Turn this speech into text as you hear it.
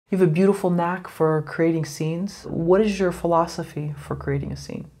You have a beautiful knack for creating scenes. What is your philosophy for creating a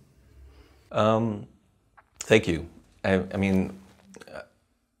scene? Thank you. I mean,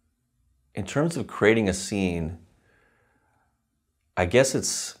 in terms of creating a scene, I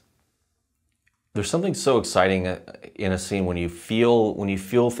guess there's something so exciting in a scene when you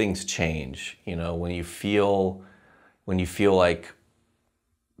feel things change. You know, when you feel like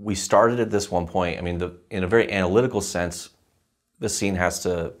we started at this one point. I mean, in a very analytical sense, the scene has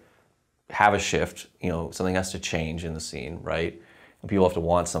to have a shift. You know, something has to change in the scene, right? And people have to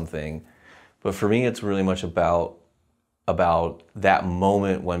want something. But for me, it's really much about that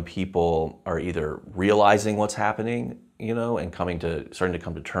moment when people are either realizing what's happening, you know, and starting to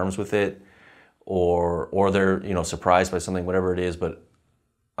come to terms with it, or they're, you know, surprised by something, whatever it is. But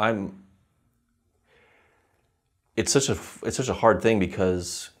it's such a hard thing,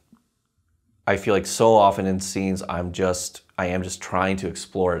 because I feel like so often in scenes I am just trying to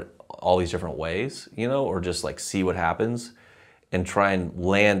explore it all these different ways, you know, or just like see what happens and try and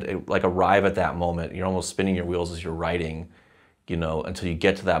land, like arrive at that moment. You're almost spinning your wheels as you're writing, you know, until you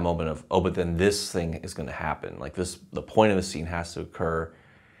get to that moment of, oh, but then this thing is going to happen. Like the point of the scene has to occur.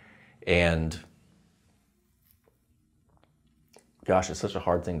 And gosh, it's such a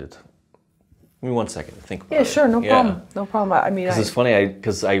hard thing to. Give me 1 second to think about it. Yeah, sure, no problem. No problem. I mean, it's funny,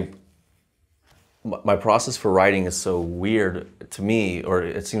 my process for writing is so weird to me, or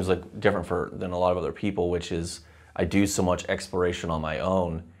it seems like different than a lot of other people, which is I do so much exploration on my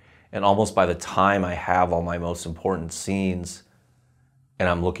own, and almost by the time I have all my most important scenes and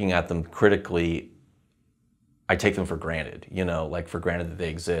I'm looking at them critically, I take them for granted, you know, like for granted that they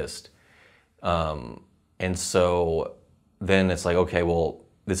exist. And so then it's like, okay, well,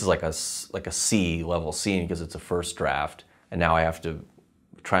 this is like a C level scene because it's a first draft, and now I have to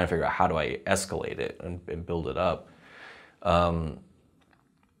try and figure out how do I escalate it and build it up. But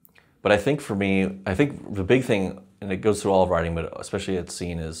I think for me, the big thing, and it goes through all of writing, but especially at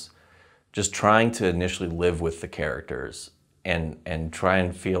scene, is just trying to initially live with the characters and try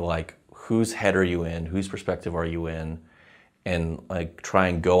and feel like, whose head are you in, whose perspective are you in, and like try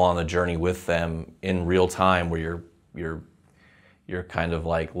and go on the journey with them in real time, where you're kind of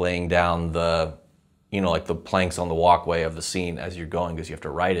like laying down the, you know, like the planks on the walkway of the scene as you're going, because you have to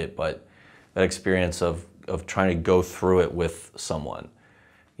write it. But that experience of trying to go through it with someone,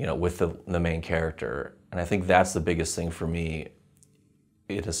 you know, with the main character. And I think that's the biggest thing for me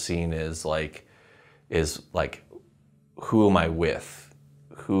in a scene is like, who am I with?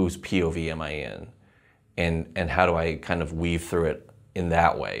 Whose POV am I in? And how do I kind of weave through it in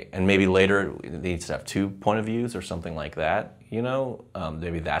that way? And maybe later it needs to have 2 point of views or something like that, you know?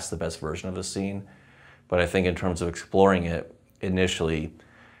 Maybe that's the best version of the scene. But I think in terms of exploring it, initially,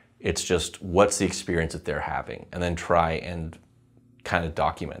 it's just what's the experience that they're having, and then try and kind of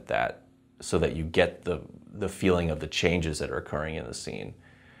document that so that you get the feeling of the changes that are occurring in the scene.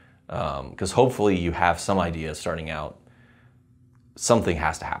 Because hopefully you have some idea starting out, something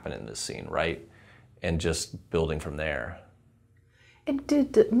has to happen in this scene, right? And just building from there. And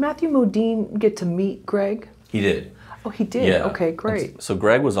did Matthew Modine get to meet Greg? He did. Oh, he did? Yeah. Okay, great. So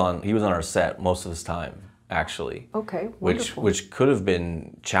Greg was on our set most of his time, actually. Okay, wonderful. Which could have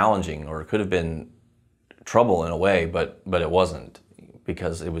been challenging, or it could have been trouble in a way, but it wasn't,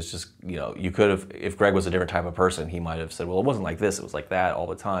 because it was just, you know, you could have, if Greg was a different type of person, he might have said, well, it wasn't like this, it was like that all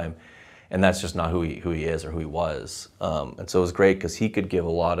the time. And that's just not who he is or who he was. And so it was great because he could give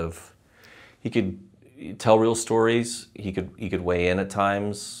he could tell real stories. He could weigh in at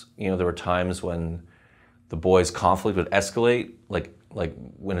times. You know, there were times when the boys' conflict would escalate, like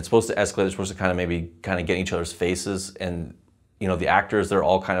when it's supposed to escalate, they're supposed to kind of get in each other's faces. And, you know, the actors, they're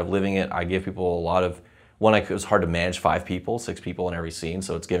all kind of living it. I give people a lot of, it was hard to manage 5 people, 6 people in every scene.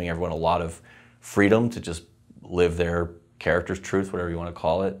 So it's giving everyone a lot of freedom to just live their character's truth, whatever you want to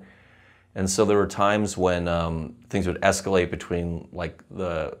call it. And so there were times when things would escalate between like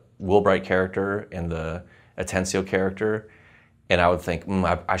the Wilbright character and the Atencio character, and I would think,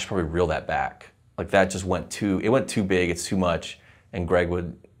 I should probably reel that back. Like that just went too big, it's too much. And Greg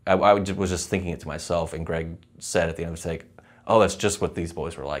was just thinking it to myself, and Greg said at the end of the take, oh, that's just what these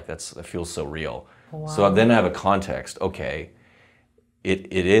boys were like. That feels so real. Wow. So then I have a context. Okay,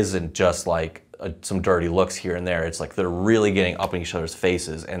 it isn't just like some dirty looks here and there. It's like they're really getting up in each other's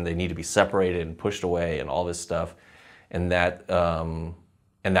faces, and they need to be separated and pushed away and all this stuff. And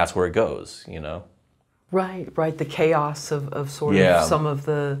that's where it goes, you know? Right. The chaos of sort of some of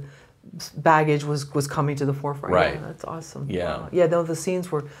the baggage was coming to the forefront. Right. Yeah, that's awesome. Yeah. Wow. Yeah, no, the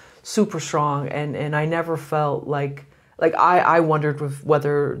scenes were super strong, and I never felt like I wondered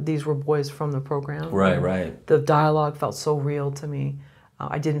whether these were boys from the program. Right. The dialogue felt so real to me.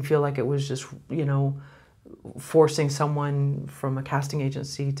 I didn't feel like it was just, you know, forcing someone from a casting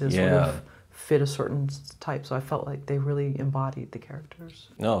agency to sort of fit a certain type. So I felt like they really embodied the characters.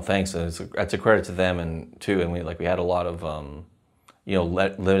 No, thanks. That's a credit to them and too. And we had a lot of you know,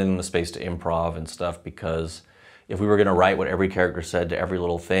 letting them the space to improv and stuff, because if we were going to write what every character said to every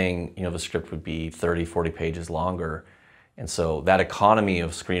little thing, you know, the script would be 30, 40 pages longer. And so that economy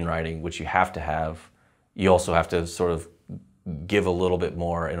of screenwriting, which you have to have, you also have to sort of give a little bit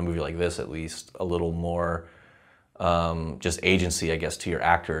more, in a movie like this at least, a little more just agency, I guess, to your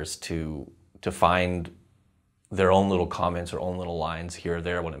actors to find their own little comments or own little lines here or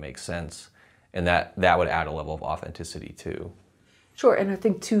there when it makes sense. And that would add a level of authenticity too. Sure, and I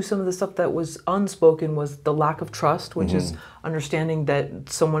think too, some of the stuff that was unspoken was the lack of trust, which is understanding that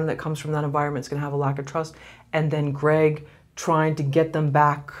someone that comes from that environment is going to have a lack of trust, and then Greg trying to get them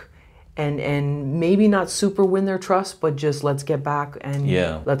back, and maybe not super win their trust, but just let's get back and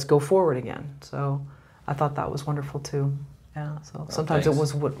let's go forward again. So I thought that was wonderful too. Yeah. So sometimes it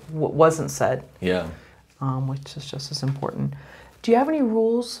was what wasn't said. Yeah. Which is just as important. Do you have any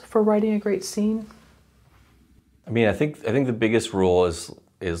rules for writing a great scene? I mean, I think the biggest rule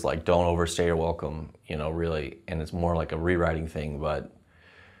is like, don't overstay your welcome, you know, really, and it's more like a rewriting thing, but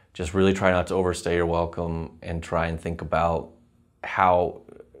just really try not to overstay your welcome and try and think about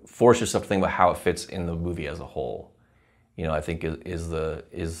force yourself to think about how it fits in the movie as a whole. You know, I think is the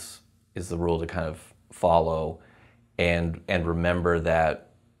rule to kind of follow, and remember that,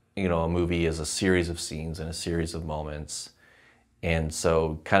 you know, a movie is a series of scenes and a series of moments, and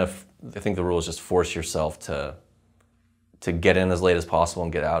so kind of I think the rule is just force yourself to get in as late as possible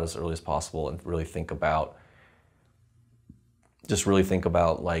and get out as early as possible, and really think about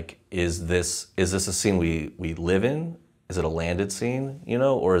like, is this a scene we live in? Is it a landed scene, you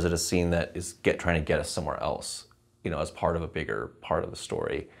know, or is it a scene that is trying to get us somewhere else, you know, as part of a bigger part of the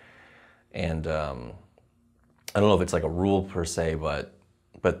story? And I don't know if it's like a rule per se, but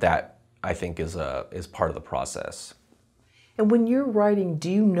that I think is part of the process. And when you're writing,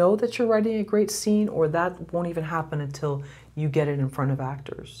 do you know that you're writing a great scene, or that won't even happen until you get it in front of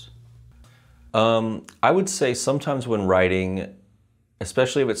actors? I would say sometimes when writing,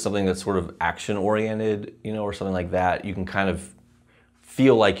 especially if it's something that's sort of action-oriented, you know, or something like that, you can kind of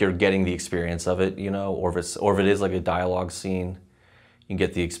feel like you're getting the experience of it, you know, or if it is like a dialogue scene, you can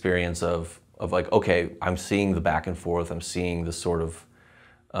get the experience of like, okay, I'm seeing the back and forth, I'm seeing the sort of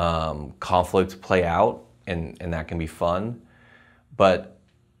conflict play out, and that can be fun. But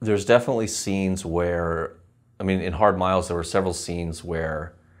there's definitely scenes where, I mean, in Hard Miles, there were several scenes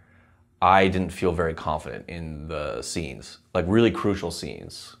where I didn't feel very confident in the scenes, like really crucial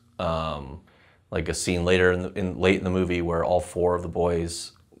scenes. Like a scene later late in the movie where all four of the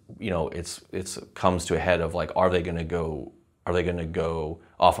boys, you know, it's comes to a head of like, are they going to go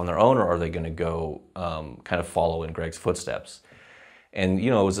off on their own, or are they going to go kind of follow in Greg's footsteps? And,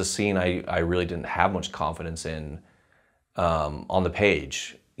 you know, it was a scene I really didn't have much confidence in on the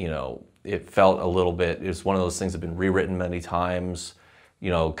page. You know, it felt a little bit, it was one of those things that have been rewritten many times, you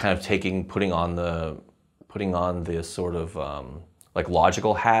know, kind of putting on the sort of like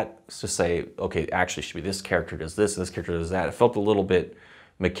logical hat to say, okay, actually should be this character does this and this character does that. It felt a little bit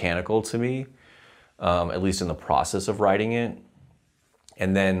mechanical to me, at least in the process of writing it.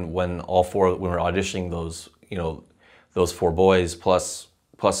 And then when we were auditioning those, you know, those four boys plus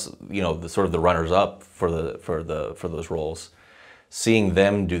you know, the sort of the runners up for those roles, seeing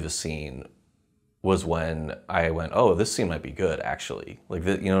them do the scene was when I went, oh, this scene might be good actually. Like,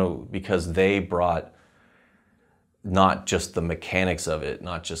 you know, because they brought not just the mechanics of it,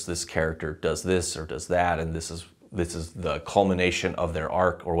 not just this character does this or does that, and this is the culmination of their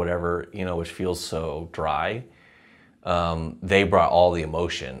arc or whatever, you know, which feels so dry. They brought all the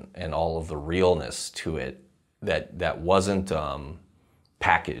emotion and all of the realness to it that wasn't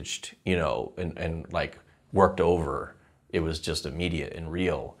packaged, you know, and like worked over. It was just immediate and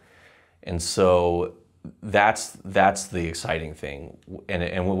real. And so that's the exciting thing.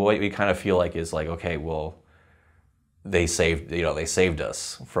 And what we kind of feel like is like, okay, well, they saved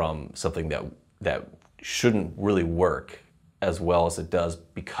us from something that shouldn't really work as well as it does,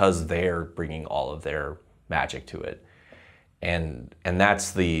 because they're bringing all of their magic to it. And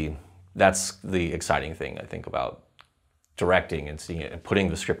that's the exciting thing, I think, about directing and seeing it and putting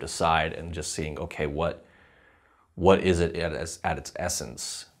the script aside and just seeing, okay, what is it at its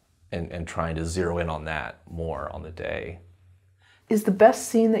essence, and trying to zero in on that more on the day. Is the best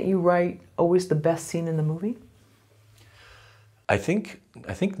scene that you write always the best scene in the movie? I think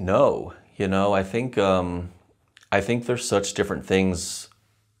no. You know, I think there's such different things,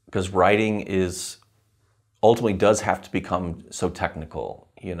 because writing is ultimately does have to become so technical,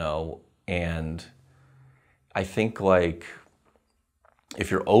 you know, and I think like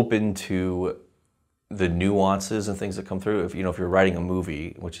if you're open to the nuances and things that come through, if you're writing a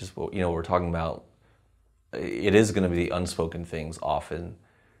movie, which is what we're talking about, it is going to be the unspoken things often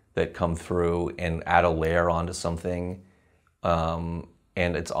that come through and add a layer onto something, and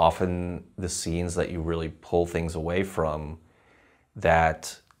it's often the scenes that you really pull things away from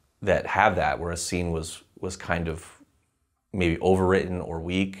that have that, where a scene was kind of maybe overwritten or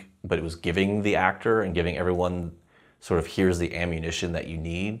weak, but it was giving the actor and giving everyone sort of, here's the ammunition that you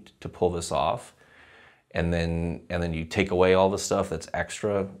need to pull this off, and then you take away all the stuff that's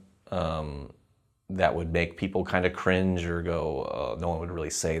extra, that would make people kind of cringe or go, oh, no one would really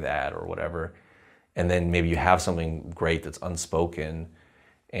say that or whatever, and then maybe you have something great that's unspoken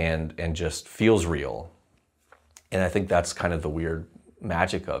and just feels real. And I think that's kind of the weird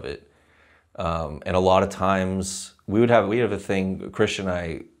magic of it. And a lot of times we have a thing, Christian and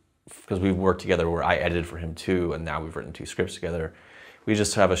I, because we've worked together where I edited for him too, and now we've written 2 scripts together. We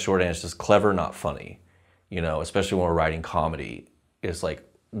just have a short answer, just clever, not funny. Especially when we're writing comedy, it's like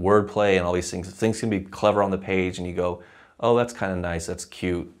wordplay and all these things. Things can be clever on the page, and you go, oh, that's kind of nice, that's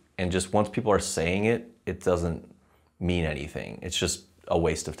cute. And just once people are saying it, it doesn't mean anything. It's just a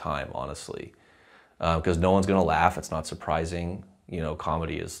waste of time, honestly, because no one's gonna laugh. It's not surprising.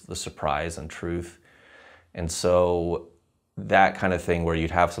 Comedy is the surprise and truth. And so that kind of thing where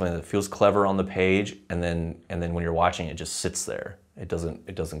you'd have something that feels clever on the page, and then when you're watching it just sits there. It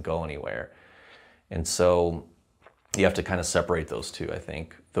doesn't go anywhere. And so you have to kind of separate those two, I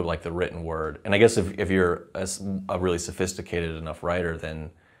think, the written word. And I guess if you're a really sophisticated enough writer,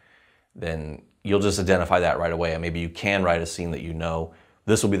 then you'll just identify that right away. And maybe you can write a scene that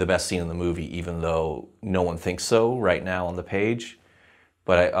this will be the best scene in the movie, even though no one thinks so right now on the page.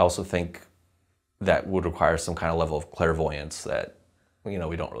 But I also think that would require some kind of level of clairvoyance that we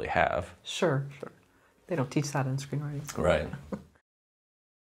don't really have. Sure. They don't teach that in screenwriting. Right.